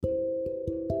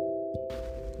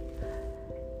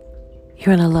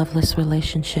You're in a loveless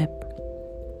relationship.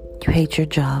 You hate your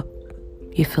job.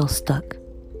 You feel stuck,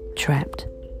 trapped.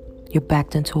 You're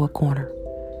backed into a corner.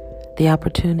 The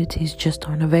opportunities just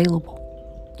aren't available.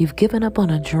 You've given up on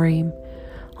a dream,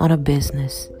 on a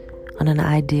business, on an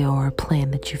idea or a plan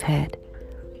that you've had.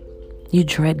 You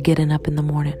dread getting up in the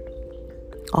morning.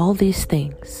 All these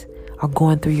things are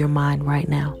going through your mind right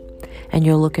now, and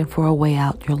you're looking for a way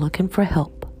out. You're looking for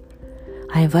help.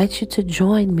 I invite you to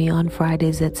join me on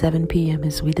Fridays at 7 p.m.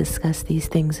 as we discuss these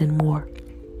things and more.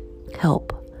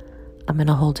 Help. I'm in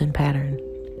a holding pattern.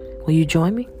 Will you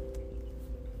join me?